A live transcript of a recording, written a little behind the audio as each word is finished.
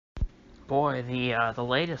Boy, the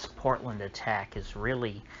latest Portland attack is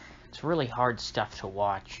it's really hard stuff to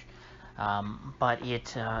watch. But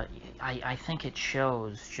I think it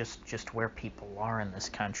shows just where people are in this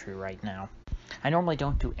country right now. I normally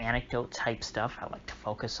don't do anecdote type stuff. I like to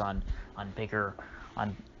focus on bigger,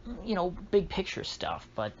 on big picture stuff.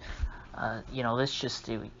 But this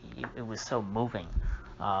it was so moving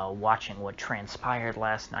watching what transpired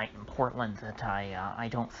last night in Portland that I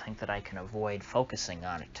don't think that I can avoid focusing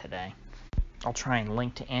on it today. I'll try and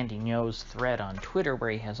link to Andy Ngo's thread on Twitter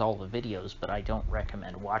where he has all the videos, but I don't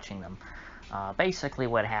recommend watching them. Basically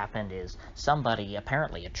what happened is somebody,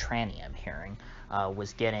 apparently a tranny I'm hearing,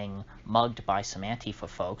 was getting mugged by some Antifa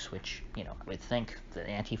folks, which, I would think that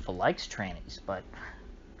Antifa likes trannies, but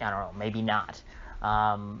I don't know, maybe not.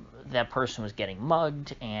 That person was getting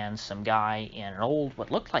mugged, and some guy in an old,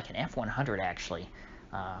 what looked like an F-100 actually,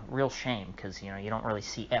 real shame, because you don't really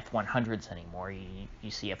see F-100s anymore.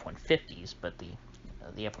 You see F-150s, but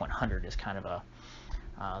the F-100 is kind of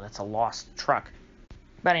that's a lost truck.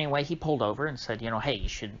 But anyway, he pulled over and said, hey, you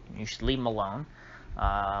should leave them alone.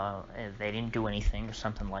 They didn't do anything or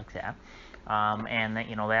something like that. And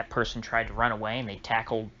that person tried to run away, and they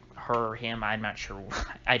tackled her or him. I'm not sure.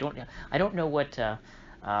 I don't know what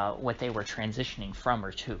they were transitioning from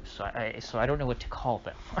or to, so I don't know what to call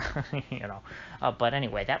them. But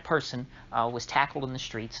anyway, that person was tackled in the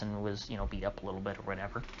streets and was beat up a little bit or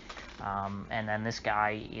whatever. And then this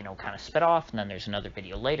guy kind of sped off, and then there's another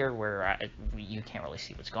video later where you can't really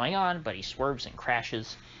see what's going on, but he swerves and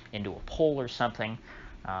crashes into a pole or something,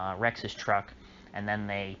 wrecks his truck, and then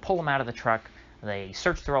they pull him out of the truck. They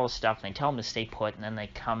search through all his stuff, and they tell him to stay put, and then they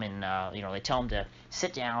come and, they tell him to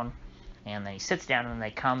sit down, and then he sits down, and they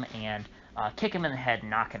come and kick him in the head and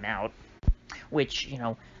knock him out, which,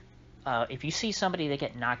 if you see somebody that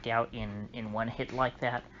get knocked out in one hit like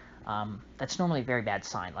that, that's normally a very bad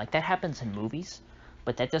sign. Like, that happens in movies,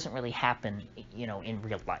 but that doesn't really happen, in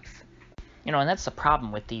real life. And that's the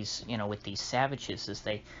problem with these, with these savages, is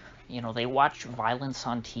they watch violence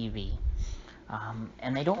on TV,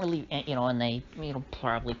 and they don't really, and they,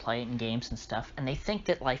 probably play it in games and stuff, and they think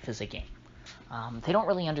that life is a game. They don't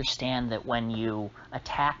really understand that when you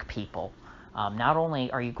attack people, not only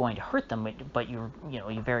are you going to hurt them, but you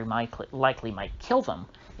very likely might kill them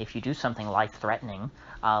if you do something life-threatening,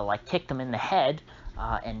 like kick them in the head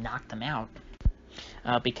and knock them out.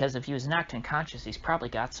 Because if he was knocked unconscious, he's probably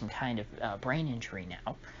got some kind of brain injury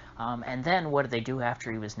now. And then what did they do after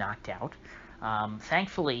he was knocked out?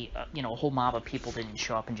 Thankfully, a whole mob of people didn't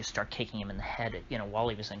show up and just start kicking him in the head, while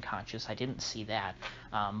he was unconscious. I didn't see that.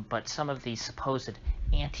 But some of these supposed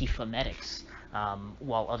Antifa medics,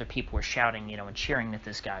 while other people were shouting, and cheering that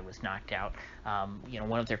this guy was knocked out,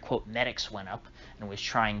 one of their, quote, medics went up and was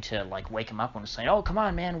trying to, like, wake him up and was saying, oh, come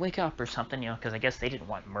on, man, wake up, or something, because I guess they didn't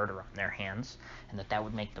want murder on their hands, and that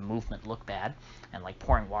would make the movement look bad, and, like,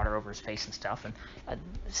 pouring water over his face and stuff, and it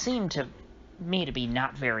seemed to me to be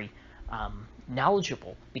not very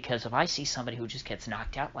knowledgeable, because if I see somebody who just gets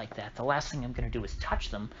knocked out like that, the last thing I'm going to do is touch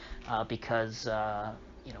them, because I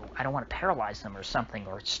don't want to paralyze them or something,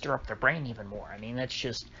 or stir up their brain even more. I mean, that's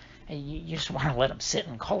just, you just want to let them sit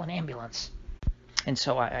and call an ambulance. And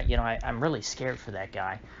so I'm really scared for that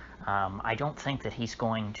guy. I don't think that he's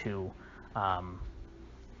going to,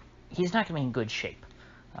 he's not going to be in good shape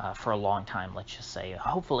for a long time, let's just say.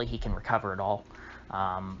 Hopefully he can recover it all.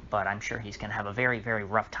 But I'm sure he's going to have a very, very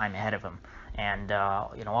rough time ahead of him. And,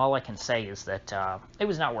 all I can say is that it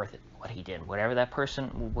was not worth it, what he did.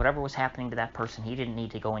 Whatever was happening to that person, he didn't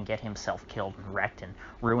need to go and get himself killed and wrecked and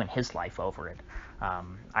ruin his life over it.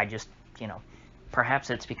 I just, perhaps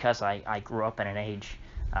it's because I grew up in an age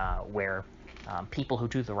where people who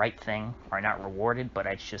do the right thing are not rewarded, but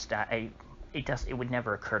it's just, it would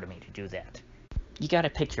never occur to me to do that. You got to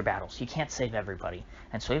pick your battles. You can't save everybody.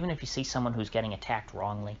 And so even if you see someone who's getting attacked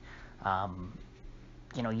wrongly,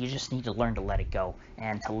 you just need to learn to let it go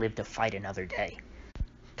and to live to fight another day.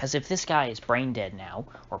 Because if this guy is brain dead now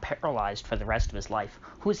or paralyzed for the rest of his life,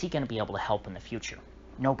 who is he going to be able to help in the future?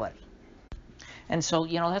 Nobody. And so,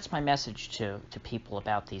 that's my message to people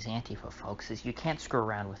about these Antifa folks, is you can't screw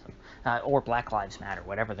around with them. Or Black Lives Matter,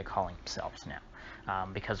 whatever they're calling themselves now.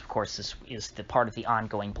 Because, of course, this is the part of the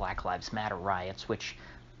ongoing Black Lives Matter riots, which,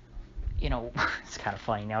 it's kind of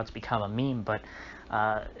funny. Now it's become a meme, but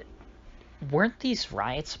weren't these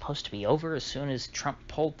riots supposed to be over as soon as Trump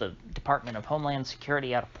pulled the Department of Homeland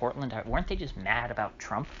Security out of Portland? Weren't they just mad about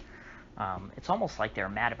Trump? It's almost like they're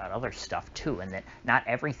mad about other stuff, too, and that not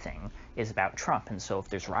everything is about Trump. And so if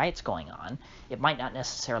there's riots going on, it might not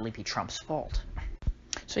necessarily be Trump's fault.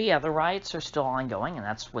 So yeah, the riots are still ongoing, and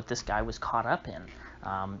that's what this guy was caught up in.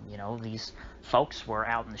 These folks were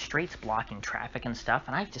out in the streets blocking traffic and stuff,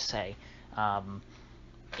 and I have to say,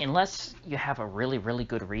 unless you have a really, really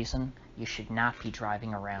good reason, you should not be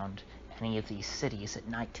driving around any of these cities at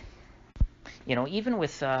night. Even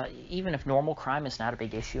if normal crime is not a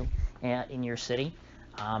big issue in your city,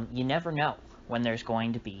 you never know when there's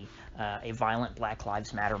going to be a violent Black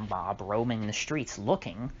Lives Matter mob roaming the streets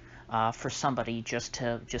looking for somebody just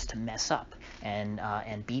to mess up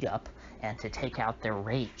and beat up and to take out their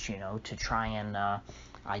rage, to try and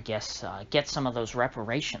get some of those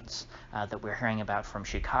reparations that we're hearing about from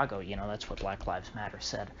Chicago. That's what Black Lives Matter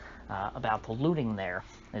said about the looting there,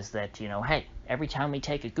 is that, hey, every time we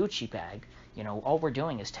take a Gucci bag, all we're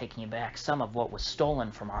doing is taking back some of what was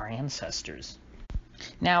stolen from our ancestors.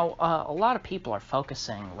 Now, a lot of people are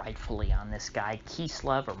focusing rightfully on this guy,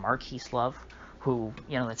 Kislev or Mark Kislev, who,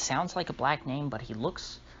 it sounds like a black name, but he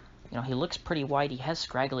looks pretty white. He has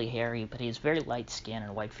scraggly hair, but he has very light skin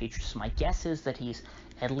and white features. So my guess is that he's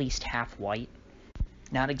at least half white.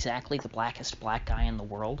 Not exactly the blackest black guy in the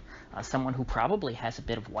world. Someone who probably has a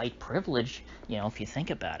bit of white privilege, if you think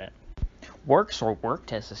about it. Worked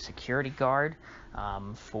as a security guard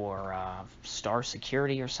for Star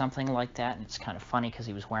Security or something like that. And it's kind of funny because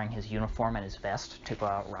he was wearing his uniform and his vest to go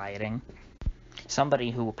out rioting.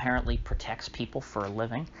 Somebody who apparently protects people for a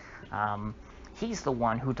living. He's the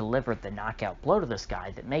one who delivered the knockout blow to this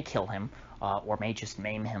guy that may kill him or may just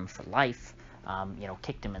maim him for life,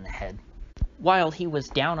 kicked him in the head. While he was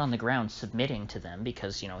down on the ground submitting to them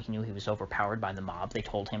because, he knew he was overpowered by the mob, they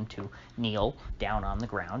told him to kneel down on the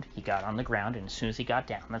ground. He got on the ground, and as soon as he got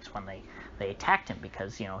down, that's when they attacked him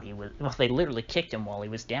because, they literally kicked him while he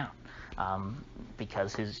was down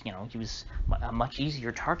because he was a much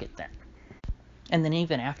easier target then. And then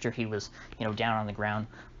even after he was, down on the ground,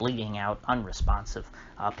 bleeding out, unresponsive,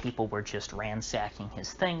 people were just ransacking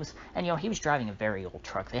his things. And, he was driving a very old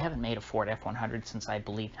truck. They haven't made a Ford F-100 since, I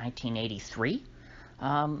believe, 1983,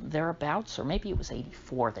 thereabouts, or maybe it was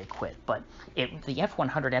 84 they quit. But the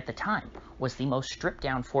F-100 at the time was the most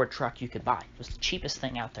stripped-down Ford truck you could buy. It was the cheapest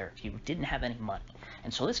thing out there if you didn't have any money.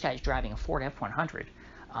 And so this guy's driving a Ford F-100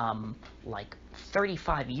 like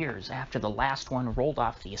 35 years after the last one rolled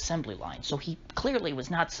off the assembly line. So he clearly was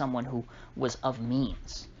not someone who was of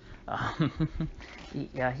means.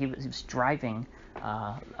 He was driving,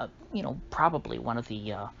 probably one of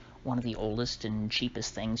the oldest and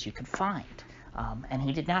cheapest things you could find. And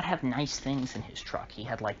he did not have nice things in his truck. He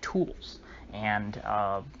had like tools and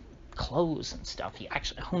clothes and stuff. He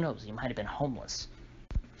actually, who knows, he might have been homeless.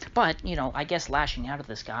 But, I guess lashing out at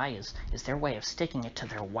this guy is their way of sticking it to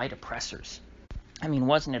their white oppressors. I mean,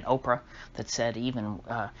 wasn't it Oprah that said even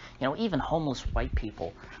homeless white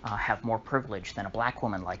people have more privilege than a black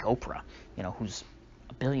woman like Oprah, who's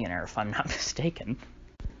a billionaire, if I'm not mistaken.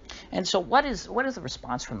 And so what is the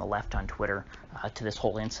response from the left on Twitter to this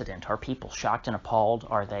whole incident? Are people shocked and appalled?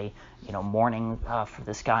 Are they, mourning for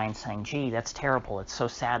this guy and saying, gee, that's terrible. It's so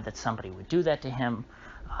sad that somebody would do that to him.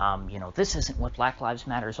 This isn't what Black Lives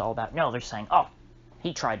Matter is all about. No, they're saying, oh,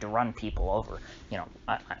 he tried to run people over.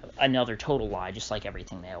 Another total lie, just like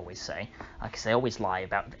everything they always say, because they always lie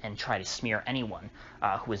about and try to smear anyone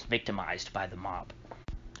who is victimized by the mob.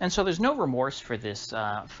 And so there's no remorse for this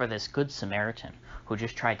good Samaritan who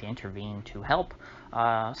just tried to intervene to help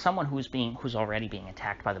someone who's already being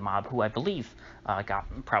attacked by the mob, who I believe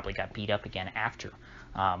probably got beat up again after.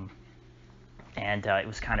 And it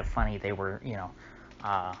was kind of funny. They were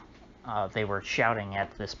they were shouting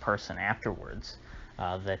at this person afterwards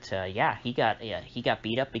that he got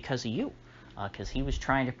beat up because of you, because he was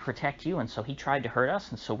trying to protect you, and so he tried to hurt us,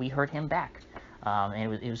 and so we hurt him back.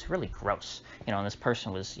 And it was really gross, and this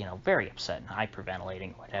person was, very upset and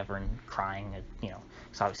hyperventilating, whatever, and crying,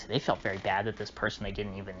 because obviously they felt very bad that this person they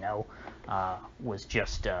didn't even know was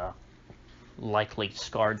just likely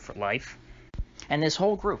scarred for life. And this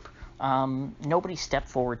whole group, nobody stepped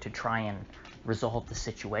forward to try and resolve the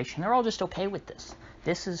situation. They're all just okay with this.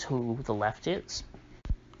 This is who the left is.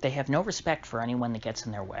 They have no respect for anyone that gets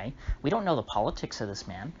in their way. We don't know the politics of this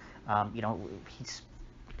man. He's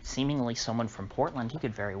seemingly someone from Portland. He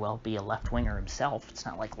could very well be a left-winger himself. It's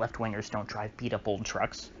not like left-wingers don't drive beat-up old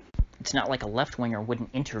trucks. It's not like a left-winger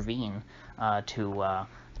wouldn't intervene to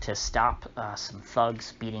stop some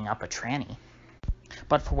thugs beating up a tranny.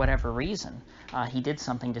 But for whatever reason, he did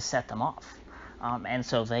something to set them off. And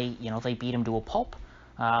so they beat him to a pulp.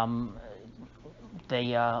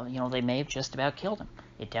 They may have just about killed him.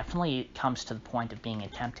 It definitely comes to the point of being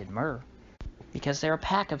attempted murder, because they're a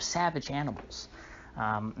pack of savage animals.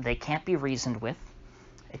 They can't be reasoned with.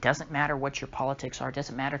 It doesn't matter what your politics are. It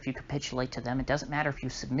doesn't matter if you capitulate to them. It doesn't matter if you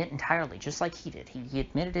submit entirely, just like he did. He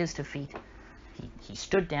admitted his defeat. He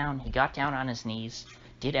stood down, he got down on his knees,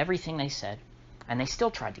 did everything they said, and they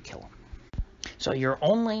still tried to kill him. So your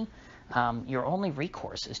only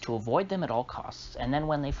recourse is to avoid them at all costs. And then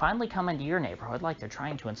when they finally come into your neighborhood, like they're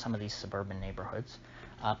trying to in some of these suburban neighborhoods,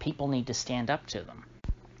 people need to stand up to them.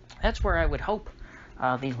 That's where I would hope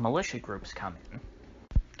these militia groups come in.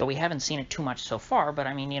 Though we haven't seen it too much so far, but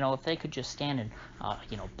I mean, if they could just stand and,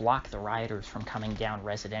 block the rioters from coming down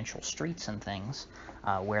residential streets and things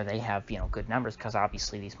where they have, good numbers, because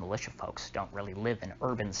obviously these militia folks don't really live in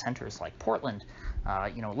urban centers like Portland.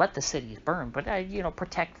 Let the cities burn, but,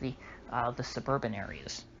 protect the suburban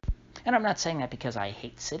areas. And I'm not saying that because I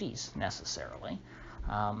hate cities necessarily.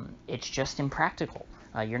 It's just impractical.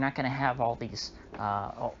 You're not going to have all these,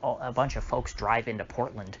 a bunch of folks drive into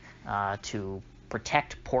Portland to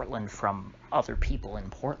protect Portland from other people in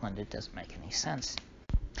Portland. It doesn't make any sense.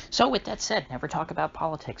 So with that said, never talk about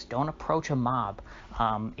politics. Don't approach a mob.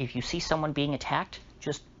 If you see someone being attacked,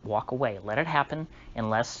 just walk away. Let it happen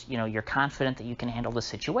unless you're confident that you can handle the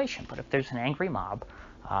situation. But if there's an angry mob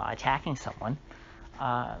attacking someone,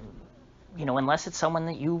 unless it's someone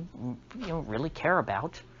that you really care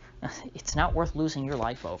about, it's not worth losing your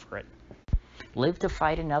life over it. Live to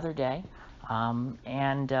fight another day,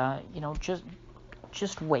 and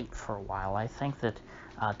just wait for a while. I think that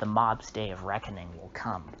the mob's day of reckoning will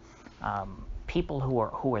come. People who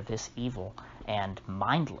are this evil and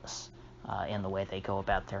mindless in the way they go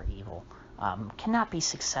about their evil cannot be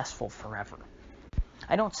successful forever.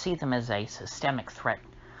 I don't see them as a systemic threat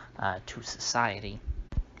to society,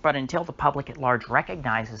 but until the public at large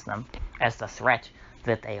recognizes them as the threat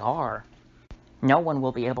that they are, no one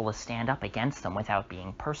will be able to stand up against them without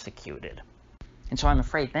being persecuted. And so I'm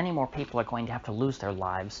afraid many more people are going to have to lose their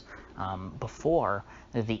lives before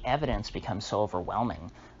the evidence becomes so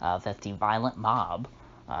overwhelming that the violent mob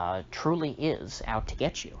truly is out to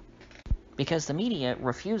get you. Because the media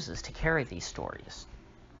refuses to carry these stories.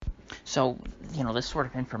 So, this sort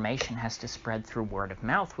of information has to spread through word of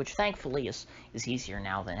mouth, which thankfully is easier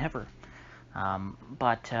now than ever.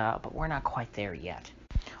 But we're not quite there yet.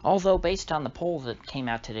 Although, based on the poll that came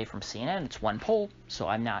out today from CNN, it's one poll, so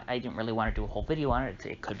I didn't really want to do a whole video on it.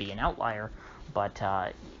 It could be an outlier, but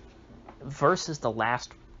versus the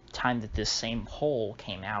last time that this same poll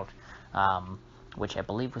came out, which I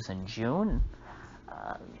believe was in June,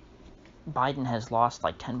 Biden has lost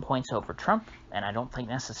like 10 points over Trump, and I don't think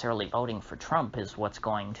necessarily voting for Trump is what's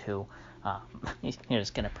going to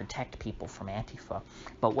is going to protect people from Antifa.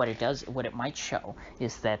 But what it might show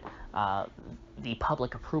is that the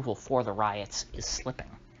public approval for the riots is slipping.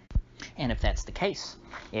 And if that's the case,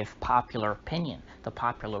 if popular opinion, the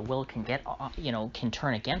popular will can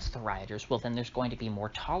turn against the rioters, well, then there's going to be more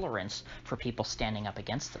tolerance for people standing up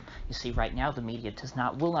against them. You see, right now the media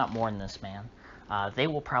will not mourn this man. They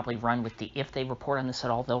will probably run with if they report on this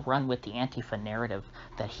at all, they'll run with the Antifa narrative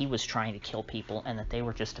that he was trying to kill people and that they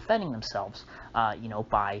were just defending themselves,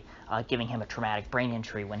 by giving him a traumatic brain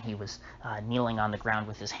injury when he was kneeling on the ground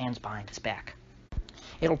with his hands behind his back.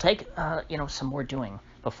 It'll take, some more doing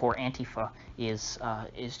before Antifa is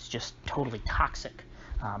just totally toxic.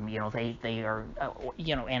 They are,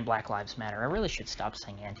 and Black Lives Matter. I really should stop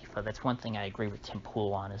saying Antifa. That's one thing I agree with Tim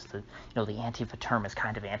Pool on, is that, the Antifa term is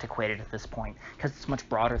kind of antiquated at this point, because it's much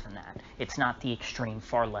broader than that. It's not the extreme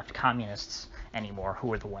far-left communists anymore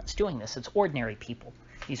who are the ones doing this. It's ordinary people.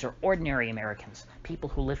 These are ordinary Americans, people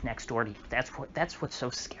who live next door to you. That's what's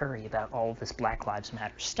so scary about all of this Black Lives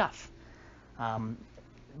Matter stuff.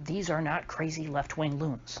 These are not crazy left-wing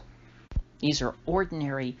loons. These are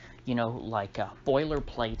ordinary,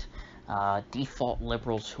 boilerplate, default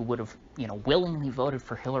liberals who would have, willingly voted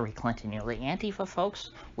for Hillary Clinton. The Antifa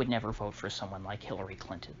folks would never vote for someone like Hillary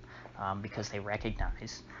Clinton because they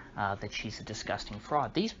recognize that she's a disgusting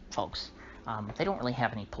fraud. These folks, they don't really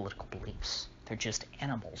have any political beliefs. They're just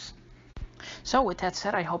animals. So with that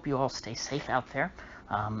said, I hope you all stay safe out there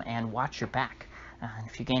and watch your back. And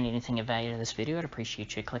if you gained anything of value to this video, I'd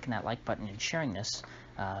appreciate you clicking that like button and sharing this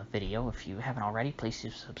video. If you haven't already, please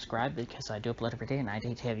subscribe, because I do upload every day and I'd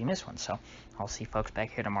hate to have you miss one. So I'll see folks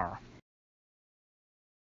back here tomorrow.